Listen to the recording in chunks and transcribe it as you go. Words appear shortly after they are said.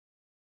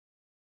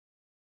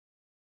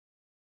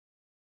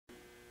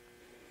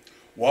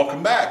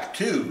Welcome back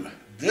to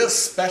this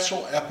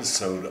special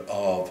episode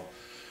of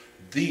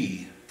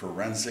The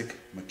Forensic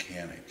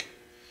Mechanic.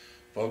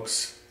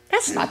 Folks,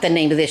 that's not the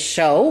name of this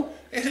show.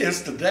 It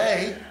is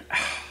today.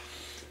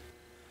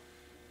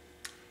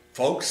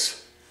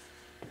 Folks,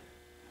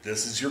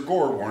 this is your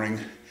gore warning.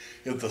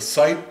 If the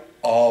sight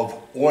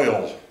of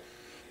oil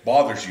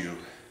bothers you,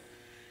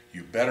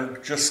 you better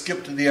just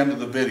skip to the end of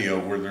the video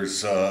where there's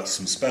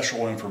some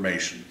special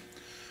information.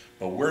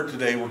 But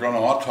today we're going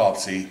to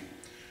autopsy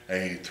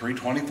a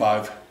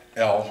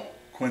 325L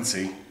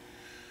Quincy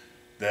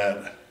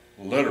that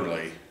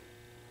literally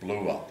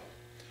blew up.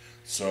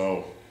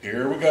 So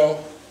here we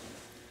go.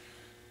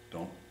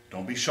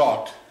 Don't be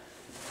shocked.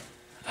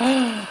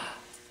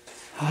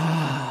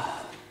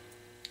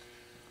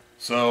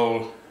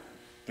 So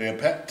they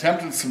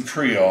attempted some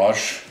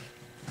triage.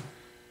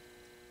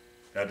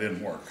 That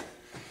didn't work.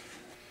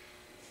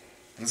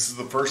 This is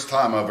the first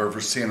time I've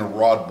ever seen a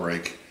rod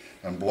break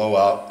and blow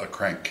out a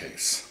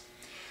crankcase.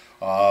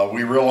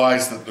 We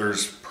realized that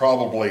there's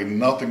probably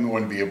nothing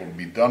going to be able to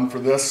be done for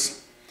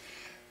this,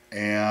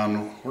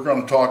 and we're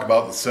going to talk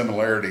about the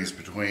similarities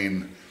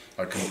between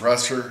a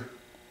compressor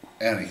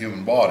and a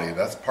human body.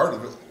 That's part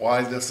of it,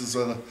 why this is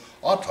an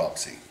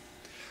autopsy.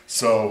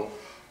 So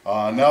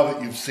now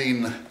that you've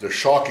seen the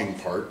shocking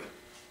part,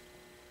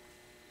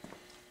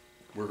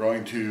 we're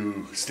going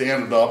to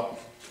stand it up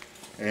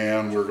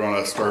and we're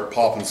going to start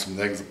popping some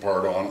things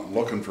apart on it,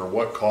 looking for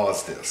what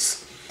caused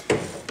this.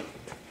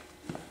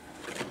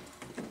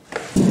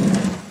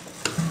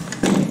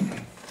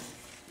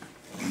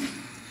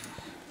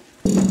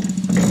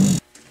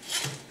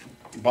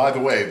 By the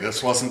way,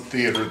 this wasn't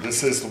theater.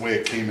 This is the way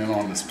it came in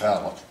on this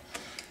pallet.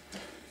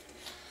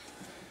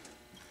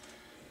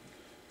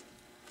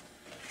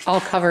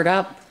 All covered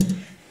up?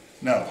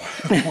 No.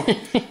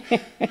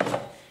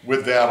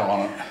 With that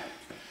on it.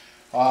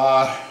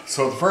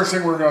 So the first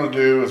thing we're going to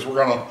do is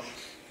we're going to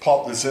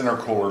pop this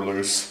intercooler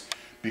loose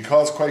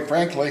because, quite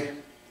frankly,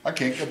 I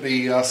can't get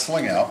the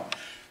sling out.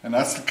 And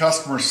that's the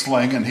customer's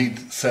sling, and he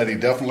said he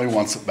definitely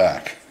wants it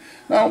back.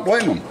 I don't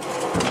blame him.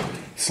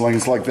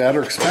 Slings like that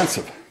are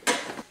expensive.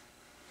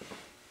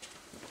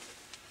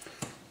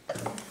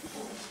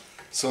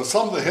 So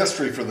some of the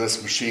history for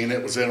this machine,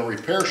 it was in a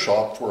repair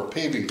shop for a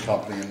paving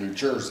company in New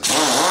Jersey.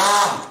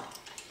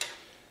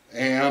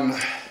 And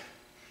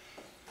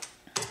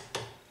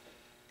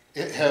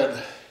it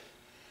had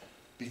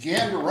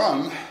began to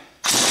run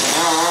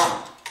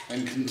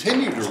and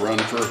continued to run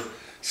for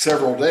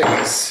several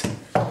days.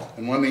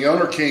 And when the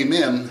owner came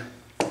in,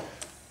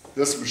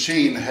 this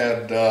machine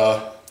had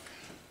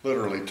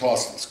literally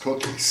tossed its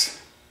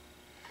cookies.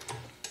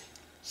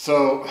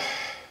 So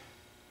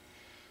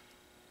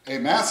a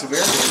massive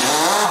air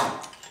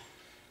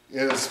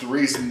is the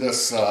reason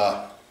this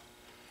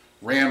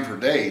ran for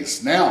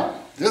days. Now,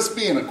 this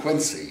being a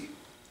Quincy,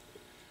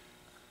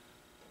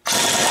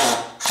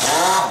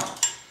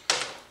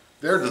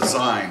 they're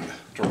designed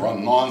to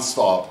run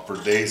non-stop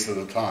for days at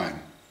a time.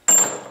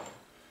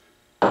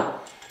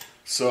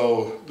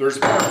 So there's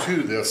more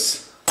to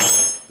this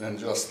than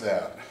just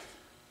that.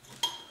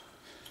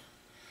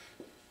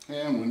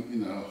 And when, you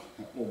know,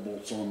 that little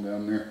bolt's on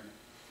down there.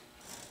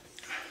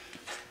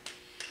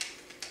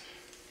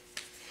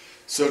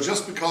 So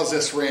just because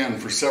this ran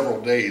for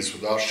several days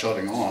without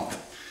shutting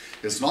off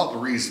is not the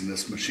reason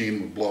this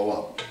machine would blow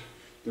up.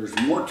 There's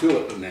more to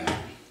it than that.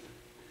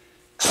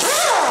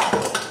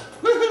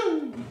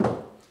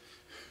 Woohoo!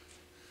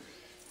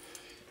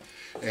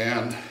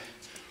 And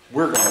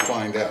we're going to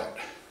find out.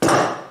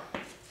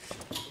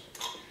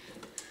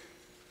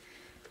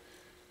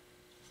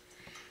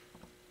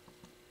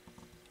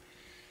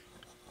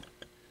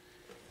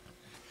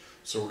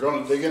 So we're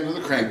going to dig into the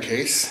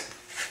crankcase.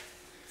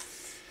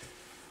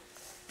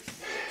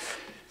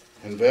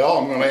 And Val,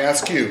 I'm going to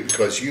ask you,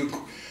 because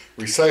you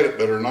recite it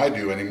better than I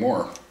do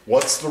anymore.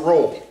 What's the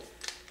roll?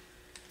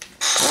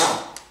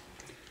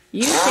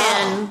 You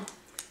can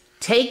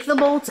take the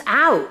bolts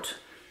out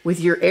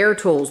with your air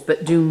tools,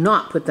 but do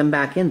not put them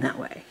back in that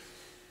way.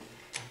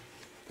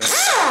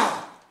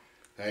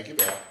 Thank you,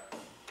 Val.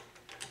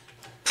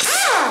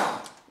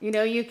 You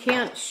know, you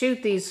can't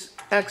shoot these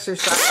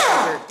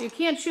exercises. You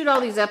can't shoot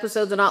all these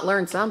episodes and not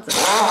learn something.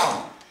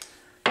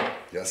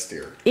 Yes,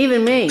 dear.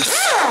 Even me.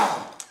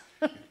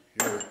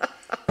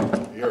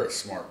 You're a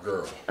smart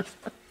girl.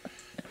 But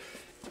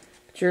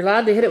you're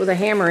allowed to hit it with a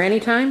hammer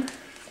anytime?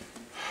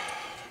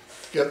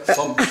 Get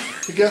some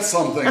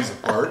things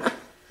apart.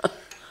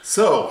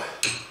 So,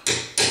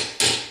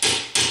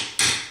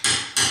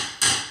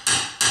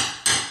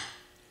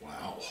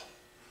 wow.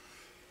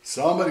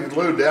 Somebody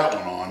glued that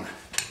one on.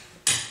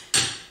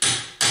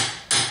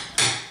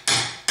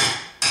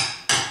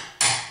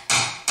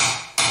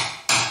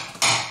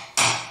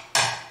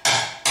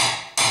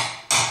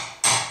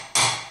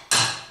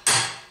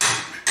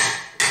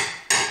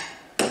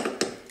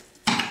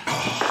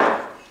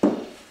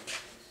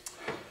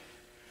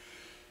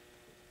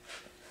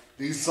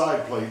 These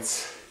side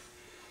plates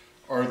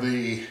are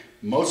the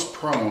most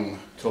prone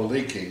to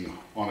leaking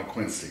on a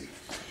Quincy.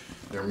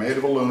 They're made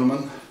of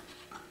aluminum.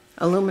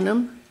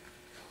 Aluminum?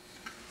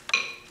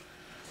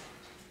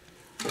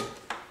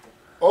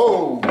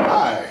 Oh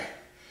my,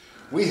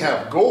 we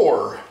have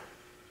gore.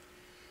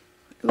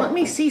 Let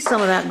me see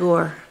some of that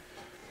gore.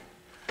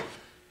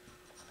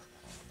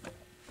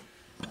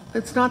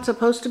 It's not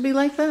supposed to be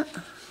like that?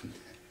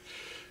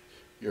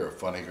 You're a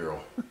funny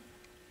girl.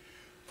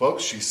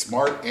 Folks, she's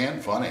smart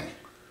and funny.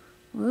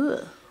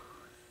 Ugh.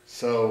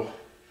 So,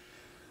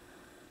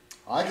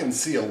 I can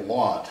see a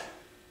lot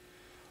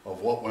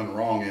of what went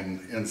wrong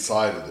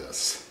inside of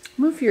this.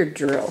 Move your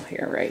drill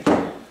here, right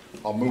here.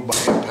 I'll move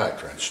my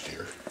impact wrench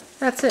here.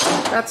 That's it.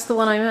 That's the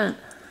one I meant.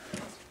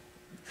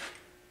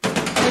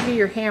 Maybe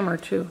your hammer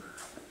too.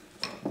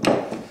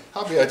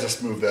 How about I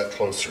just move that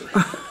closer?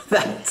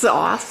 That's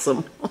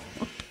awesome.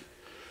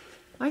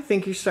 I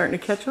think you're starting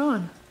to catch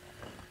on.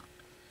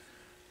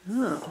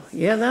 Oh,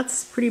 yeah,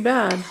 that's pretty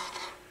bad.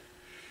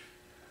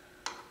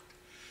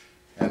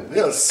 And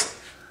this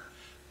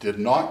did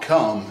not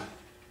come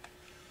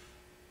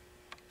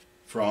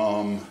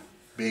from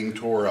being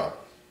tore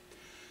up.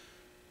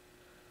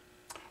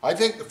 I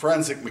think the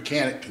forensic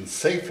mechanic can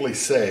safely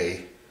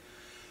say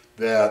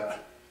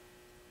that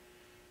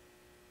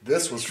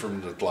this was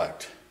from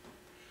neglect.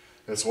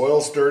 This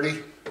oil's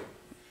dirty.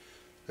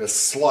 This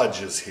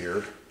sludge is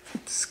here.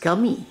 It's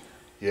scummy.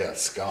 Yeah,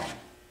 scum.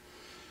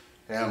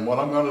 And what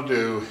I'm going to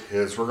do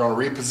is we're going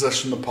to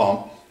reposition the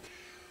pump.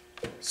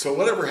 So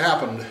whatever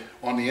happened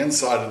on the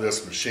inside of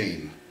this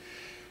machine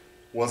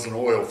was an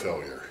oil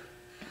failure.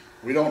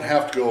 We don't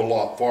have to go a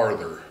lot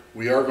farther.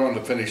 We are going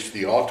to finish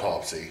the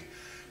autopsy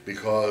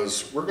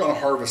because we're going to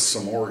harvest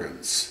some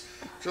organs.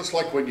 Just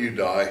like when you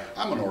die,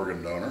 I'm an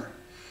organ donor.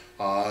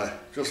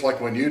 Just like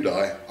when you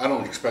die, I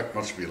don't expect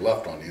much to be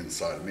left on the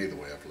inside of me the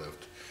way I've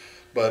lived.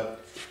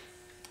 But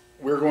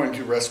we're going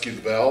to rescue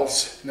the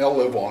valves and they'll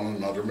live on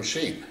another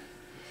machine.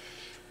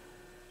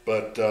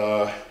 But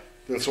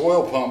this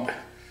oil pump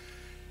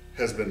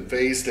has been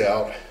phased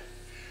out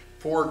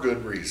for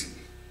good reason.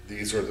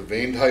 These are the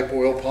vane type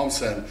oil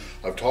pumps, and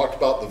I've talked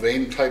about the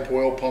vane type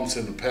oil pumps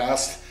in the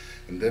past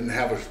and didn't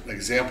have an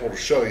example to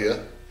show you.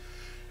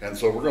 And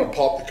so we're going to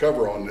pop the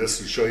cover on this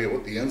and show you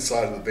what the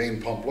inside of the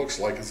vane pump looks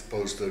like as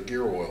opposed to a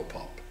gear oil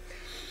pump.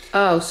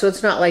 Oh, so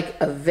it's not like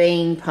a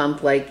vane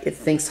pump, like it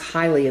thinks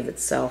highly of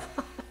itself.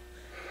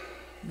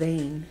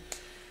 Vane.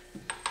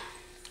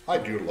 I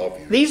do love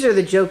you. These are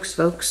the jokes,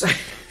 folks.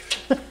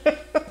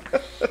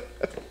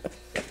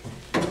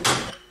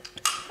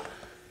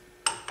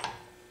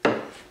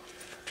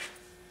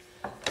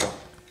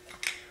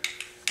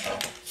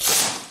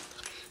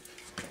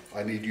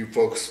 I need you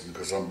folks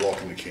because I'm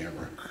blocking the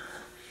camera.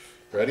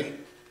 Ready?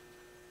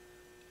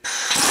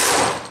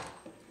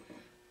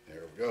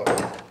 There we go.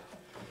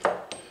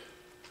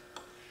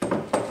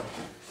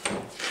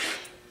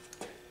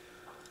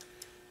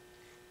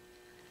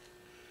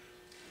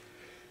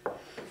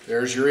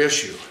 There's your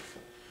issue.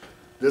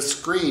 This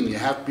screen you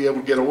have to be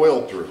able to get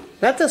oil through.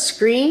 That's a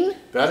screen?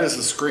 That is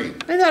a screen.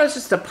 I thought it was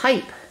just a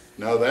pipe.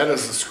 No, that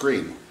is a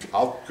screen.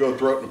 I'll go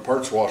throw it in the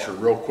parts washer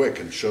real quick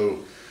and show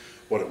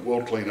what it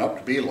will clean up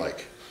to be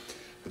like.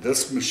 But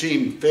this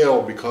machine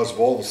failed because of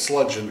all the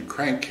sludge in the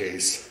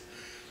crankcase.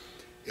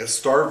 It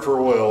starved for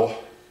oil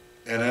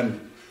and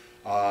then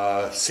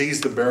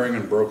seized the bearing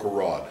and broke a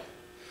rod.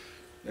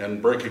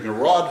 And breaking a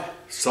rod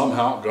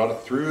somehow got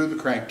it through the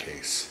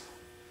crankcase.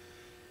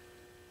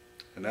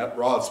 And that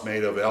rod's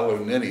made of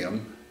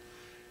aluminium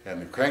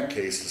and the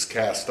crankcase is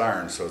cast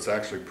iron, so it's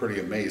actually pretty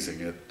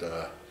amazing it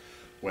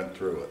went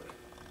through it.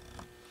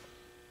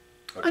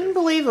 Okay.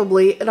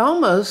 Unbelievably, it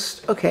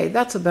almost, okay,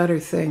 that's a better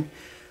thing.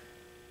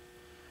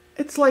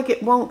 It's like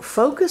it won't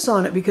focus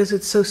on it because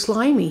it's so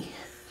slimy.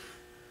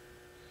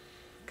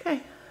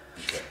 Okay.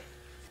 Okay.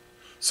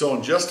 So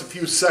in just a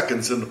few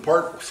seconds in the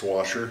parts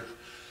washer,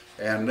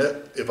 and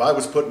if I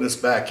was putting this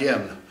back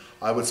in,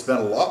 I would spend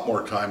a lot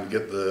more time to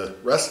get the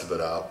rest of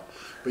it out.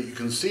 But you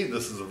can see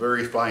this is a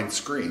very fine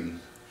screen,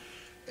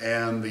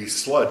 and the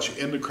sludge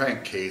in the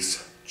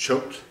crankcase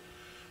choked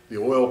the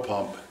oil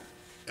pump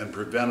and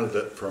prevented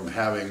it from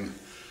having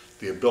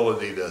the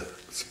ability to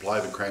supply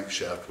the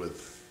crankshaft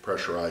with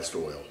pressurized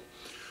oil.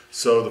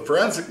 So the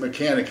forensic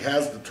mechanic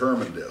has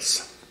determined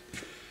this.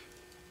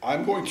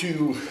 I'm going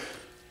to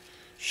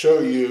show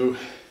you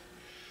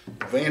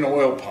the vane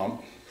oil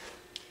pump,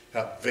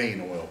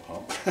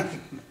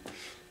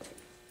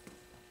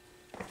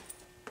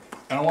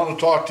 and I want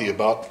to talk to you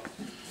about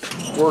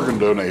organ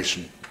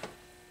donation.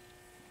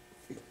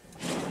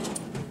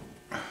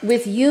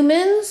 With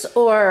humans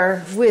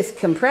or with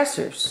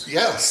compressors?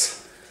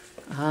 Yes.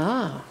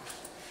 Ah.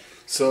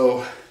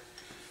 So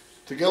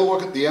to get a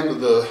look at the end of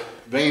the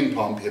vane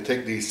pump, you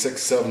take these 6,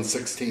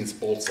 7/16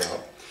 bolts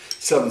out,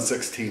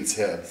 7/16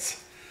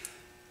 heads.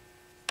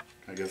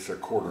 I guess they're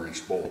 1/4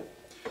 inch bolt.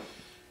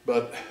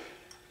 But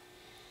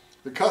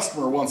the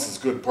customer wants his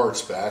good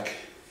parts back,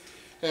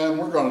 and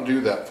we're going to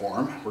do that for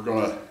him. We're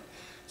going to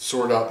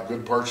sort out the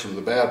good parts from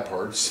the bad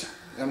parts,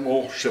 and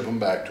we'll ship them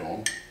back to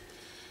him.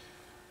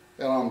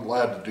 And I'm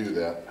glad to do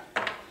that.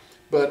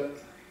 But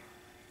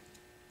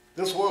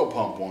this oil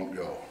pump won't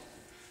go.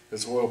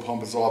 This oil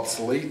pump is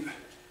obsolete,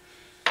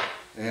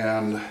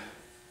 and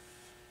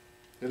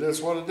it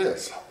is what it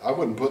is. I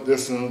wouldn't put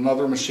this in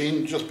another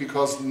machine just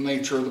because of the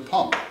nature of the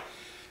pump.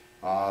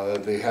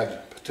 They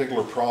had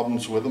particular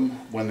problems with them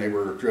when they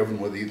were driven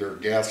with either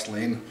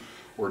gasoline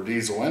or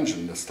diesel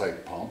engine, this type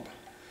of pump.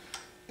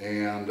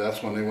 And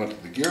that's when they went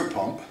to the gear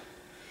pump.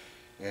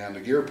 And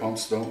the gear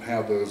pumps don't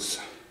have those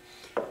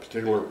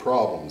particular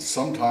problems.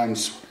 Sometime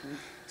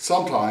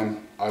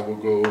I will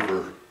go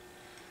over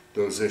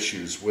those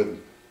issues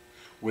with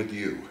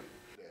you.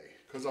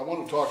 Because I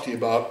want to talk to you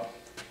about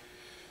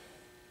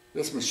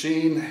this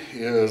machine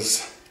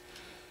is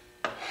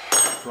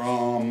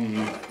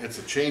it's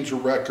a change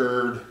of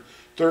record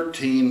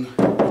 13,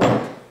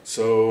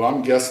 so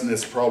I'm guessing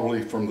it's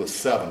probably from the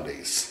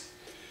 70s,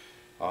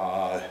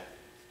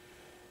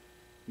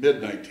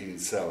 mid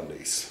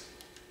 1970s.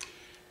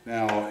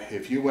 Now,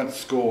 if you went to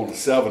school in the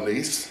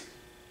 70s,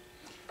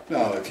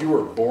 now if you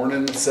were born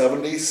in the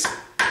 70s,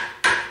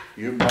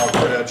 you've now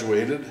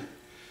graduated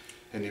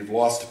and you've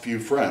lost a few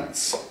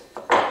friends.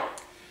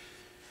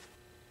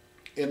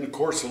 In the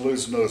course of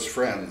losing those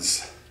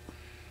friends,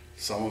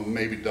 some of them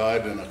maybe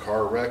died in a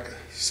car wreck,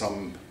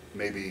 some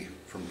maybe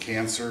from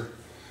cancer,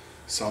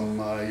 some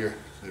you're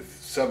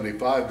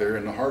 75, they're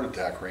in the heart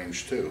attack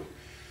range too.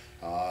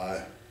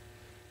 That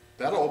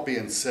all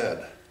being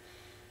said,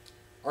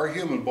 our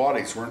human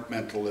bodies weren't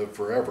meant to live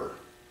forever.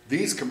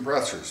 These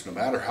compressors, no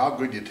matter how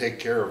good you take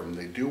care of them,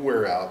 they do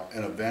wear out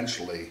and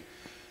eventually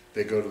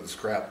they go to the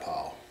scrap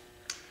pile.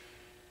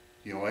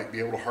 You might be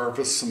able to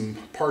harvest some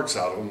parts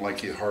out of them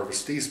like you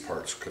harvest these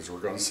parts, because we're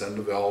going to send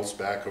the valves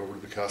back over to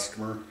the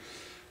customer.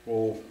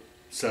 We'll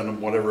send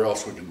them whatever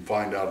else we can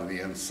find out of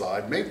the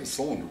inside. Maybe the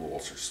cylinder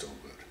walls are still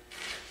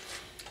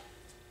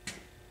good.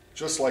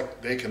 Just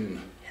like they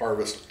can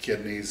harvest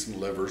kidneys and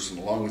livers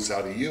and lungs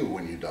out of you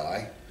when you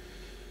die,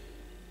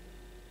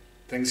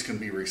 things can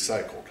be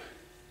recycled.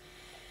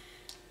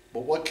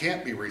 But what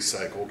can't be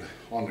recycled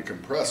on the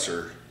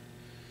compressor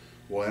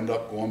will end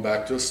up going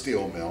back to a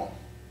steel mill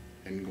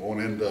and going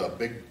into a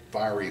big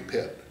fiery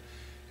pit,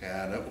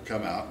 and it will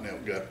come out and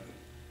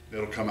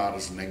it'll come out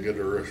as an ingot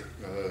or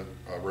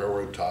a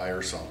railroad tie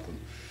or something,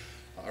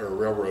 or a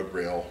railroad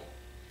rail.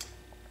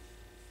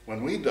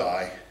 When we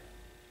die,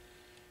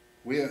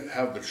 we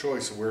have the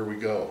choice of where we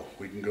go.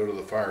 We can go to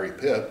the fiery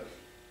pit,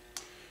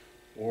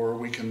 or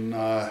we can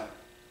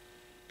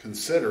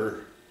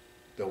consider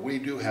that we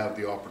do have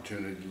the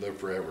opportunity to live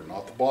forever,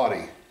 not the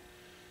body,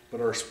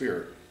 but our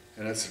spirit.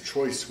 And it's a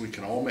choice we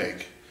can all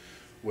make,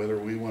 whether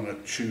we want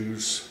to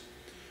choose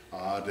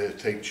to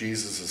take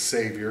Jesus as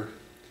Savior,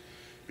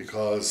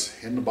 because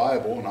in the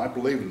Bible, and I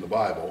believe in the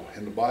Bible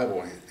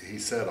he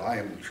said, I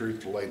am the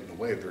truth, the light, and the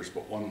way. There's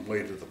but one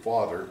way to the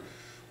Father,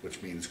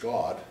 which means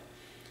God,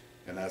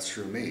 and that's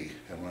through me.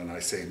 And when I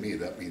say me,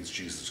 that means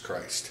Jesus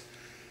Christ.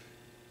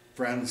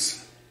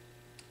 Friends,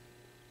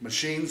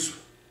 machines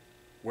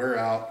wear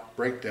out,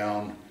 break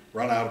down,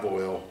 run out of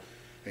oil,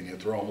 and you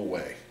throw them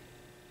away.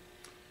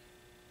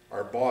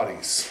 Our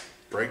bodies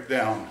break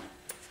down,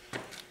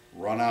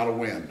 run out of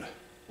wind,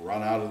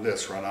 run out of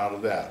this, run out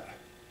of that,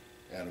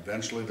 and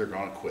eventually they're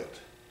going to quit.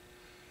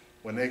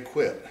 When they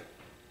quit,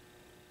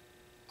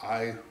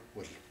 I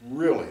would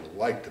really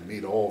like to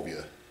meet all of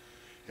you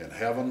in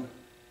heaven,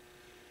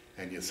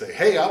 and you say,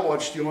 hey, I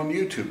watched you on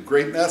YouTube,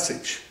 great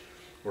message.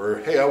 Or,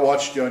 hey, I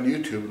watched you on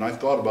YouTube and I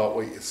thought about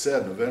what you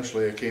said, and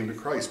eventually I came to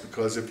Christ.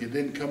 Because if you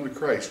didn't come to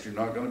Christ, you're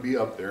not going to be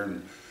up there,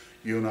 and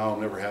you and I will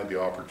never have the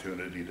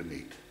opportunity to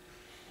meet.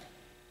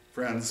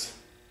 Friends,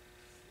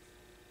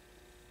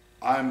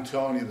 I'm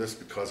telling you this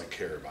because I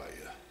care about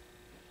you.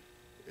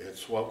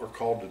 It's what we're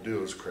called to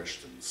do as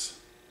Christians.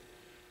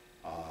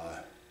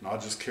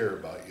 Not just care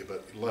about you,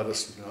 but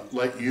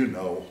let you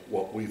know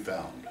what we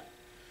found.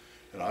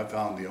 And I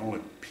found the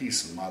only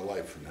peace in my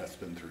life, and that's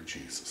been through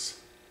Jesus.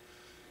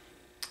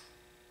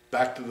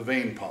 Back to the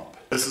vane pump.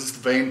 This is the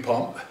vane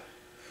pump,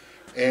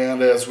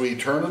 and as we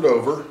turn it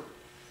over,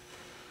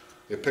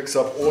 it picks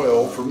up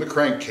oil from the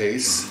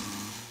crankcase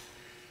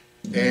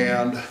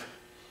and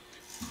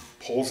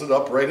pulls it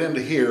up right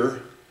into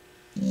here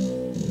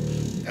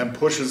and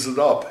pushes it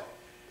up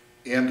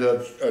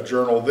into a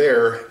journal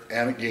there,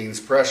 and it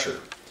gains pressure.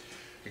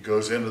 It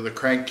goes into the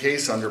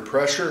crankcase under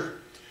pressure,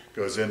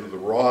 goes into the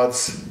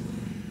rods,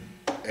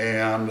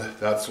 and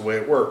that's the way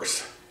it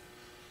works.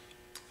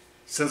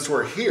 Since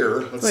we're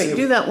here, let's see. Wait,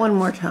 do that one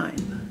more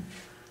time.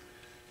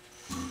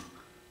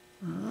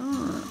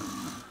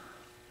 Ah.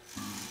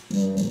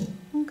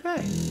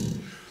 Okay.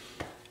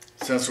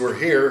 Since we're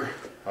here,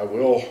 I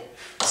will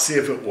see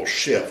if it will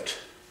shift.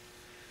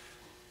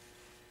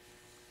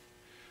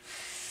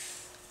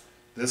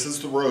 This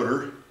is the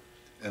rotor,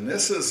 and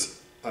this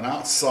is an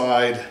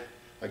outside,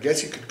 I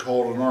guess you could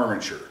call it an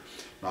armature.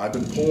 Now I've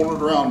been pulling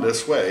it around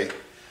this way.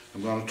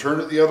 I'm going to turn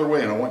it the other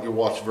way, and I want you to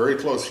watch very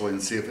closely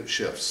and see if it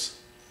shifts.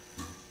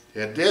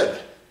 It did.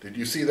 Did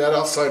you see that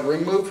outside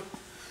ring move?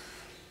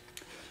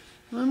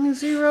 Let me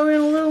zero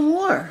in a little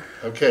more.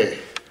 Okay.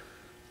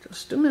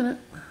 Just a minute.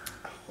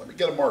 Let me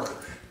get a marker.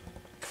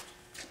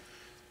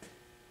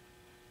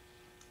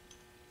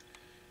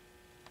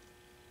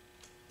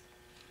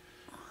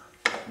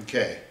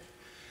 Okay.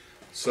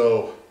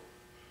 So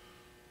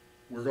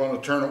we're going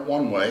to turn it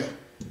one way.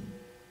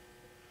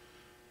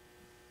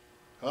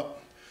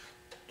 Up.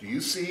 Do you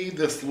see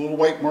this little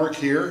white mark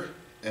here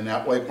and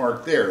that white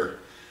mark there?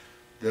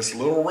 This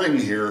little ring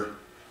here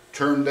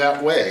turned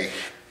that way.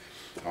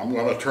 I'm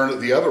going to turn it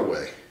the other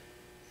way.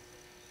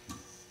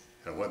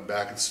 And went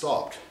back and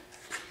stopped.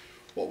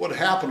 What would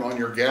happen on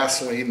your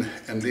gasoline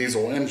and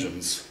diesel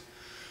engines,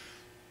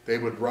 they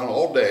would run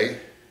all day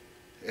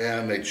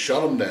and they'd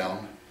shut them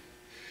down.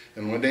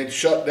 And when they'd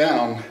shut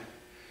down,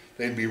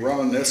 they'd be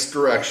running this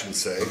direction,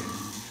 say,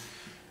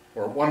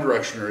 or one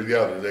direction or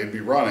the other. They'd be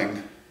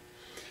running,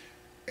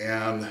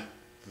 and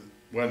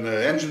when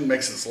the engine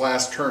makes its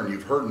last turn,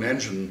 you've heard an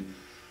engine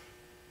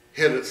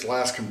hit its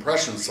last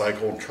compression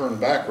cycle and turn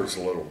backwards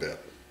a little bit.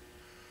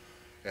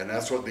 And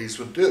that's what these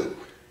would do.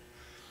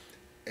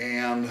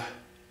 And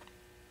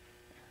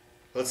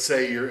let's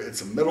say it's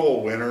the middle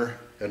of winter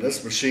and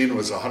this machine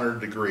was 100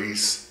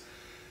 degrees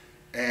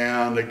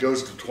and it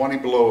goes to 20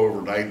 below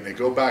overnight, and they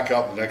go back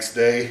out the next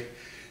day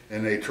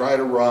and they try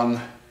to run,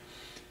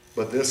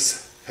 but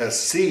this has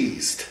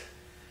seized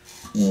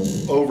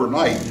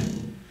overnight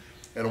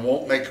and it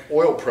won't make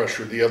oil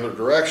pressure the other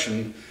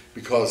direction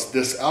because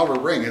this outer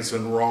ring is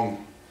in the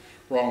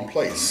wrong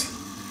place,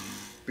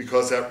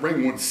 because that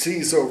ring would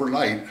seize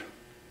overnight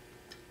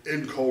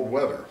in cold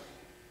weather.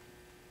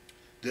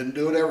 Didn't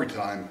do it every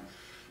time,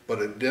 but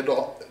it did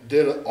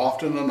it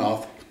often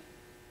enough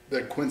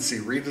that Quincy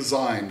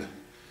redesigned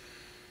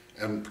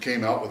and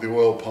came out with the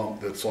oil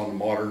pump that's on the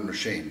modern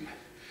machine.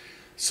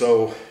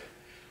 So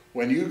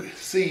when you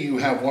see you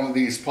have one of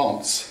these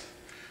pumps,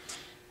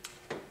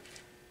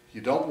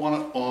 you don't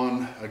want it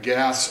on a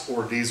gas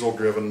or diesel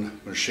driven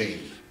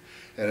machine.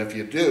 And if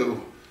you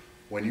do,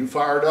 when you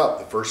fire it up,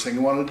 the first thing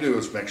you want to do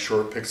is make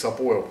sure it picks up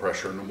oil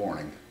pressure in the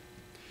morning.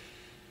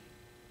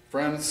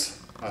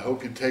 Friends, I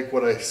hope you take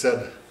what I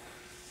said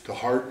to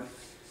heart.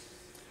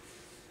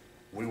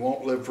 We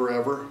won't live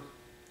forever.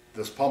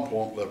 This pump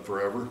won't live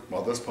forever.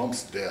 Well, this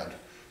pump's dead.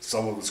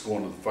 Some of it's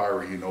going to the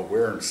fire you know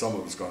where, and some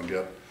of it's going to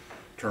get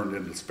turned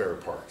into spare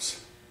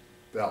parts.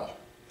 Val.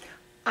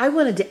 I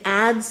wanted to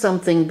add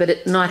something, but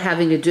it not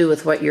having to do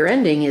with what your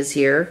ending is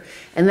here,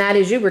 and that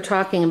is you were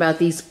talking about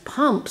these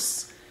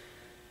pumps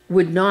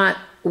would not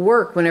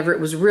work whenever it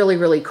was really,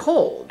 really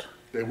cold.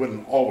 They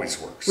wouldn't always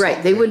work.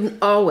 Right, they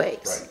wouldn't always.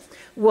 Right.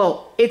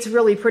 Well, it's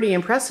really pretty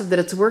impressive that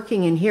it's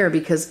working in here,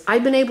 because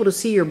I've been able to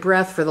see your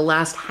breath for the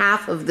last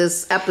half of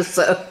this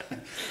episode,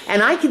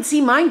 and I can see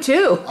mine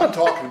too. I'm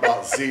talking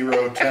about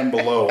 0, 10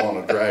 below on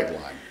a drag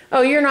line.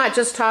 Oh, you're not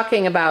just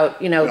talking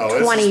about, no,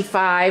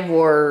 25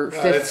 or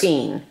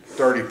 15. It's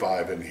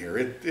 35 in here.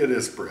 It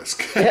is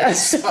brisk.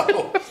 Yes.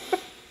 So,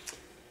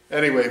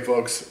 anyway,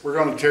 folks, we're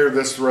going to tear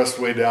this the rest of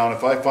the way down.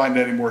 If I find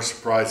any more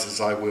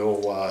surprises, I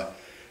will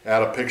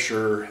add a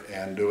picture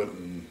and do it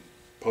in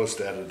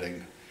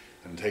post-editing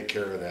and take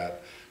care of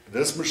that. But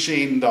this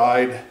machine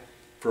died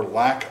for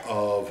lack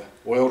of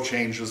oil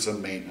changes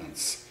and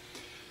maintenance.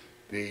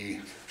 The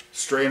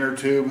strainer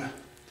tube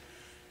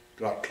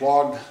got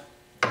clogged,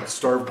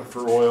 starved it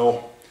for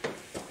oil,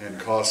 and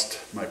cost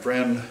my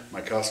friend,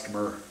 my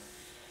customer,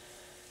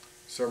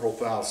 several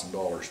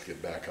 $1,000s to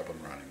get back up and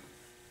running.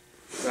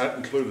 That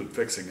included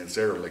fixing his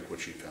air leak,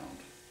 which he found.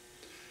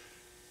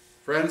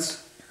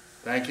 Friends,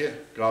 thank you.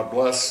 God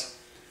bless.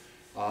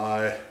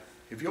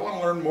 If you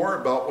want to learn more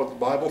about what the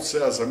Bible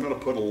says, I'm going to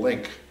put a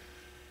link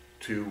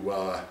to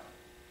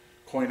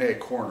Koine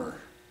Korner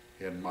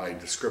in my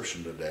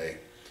description today.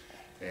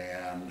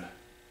 And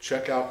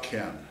check out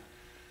Ken.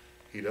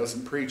 He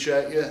doesn't preach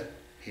at you.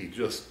 He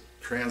just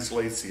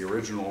translates the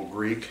original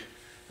Greek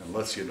and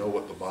lets you know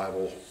what the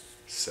Bible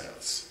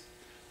says.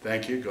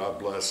 Thank you. God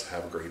bless.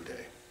 Have a great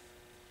day.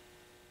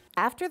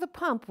 After the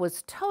pump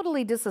was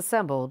totally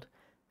disassembled,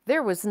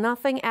 there was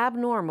nothing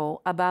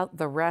abnormal about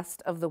the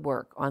rest of the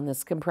work on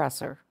this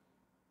compressor.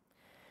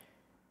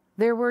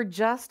 There were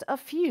just a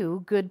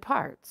few good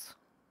parts.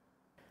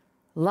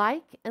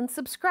 Like and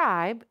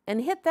subscribe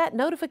and hit that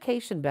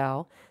notification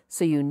bell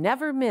so you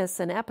never miss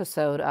an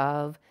episode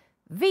of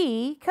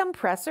The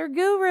Compressor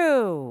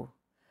Guru.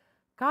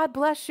 God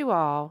bless you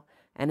all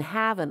and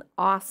have an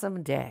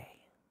awesome day.